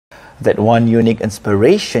that one unique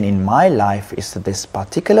inspiration in my life is this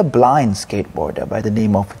particular blind skateboarder by the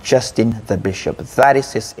name of Justin the Bishop. That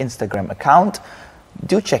is his Instagram account.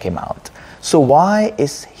 Do check him out. So why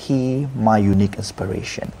is he my unique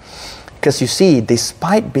inspiration? Because you see,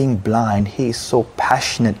 despite being blind, he is so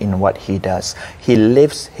passionate in what he does. He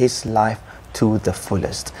lives his life to the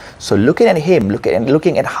fullest. So looking at him,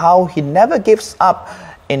 looking at how he never gives up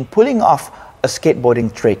in pulling off a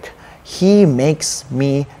skateboarding trick, he makes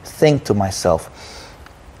me think to myself,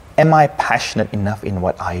 am I passionate enough in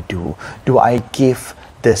what I do? Do I give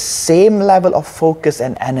the same level of focus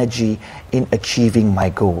and energy in achieving my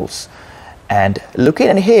goals? And looking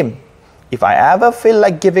at him, if I ever feel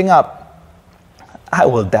like giving up, I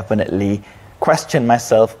will definitely question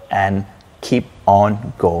myself and keep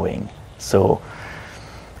on going. So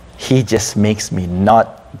he just makes me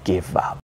not give up.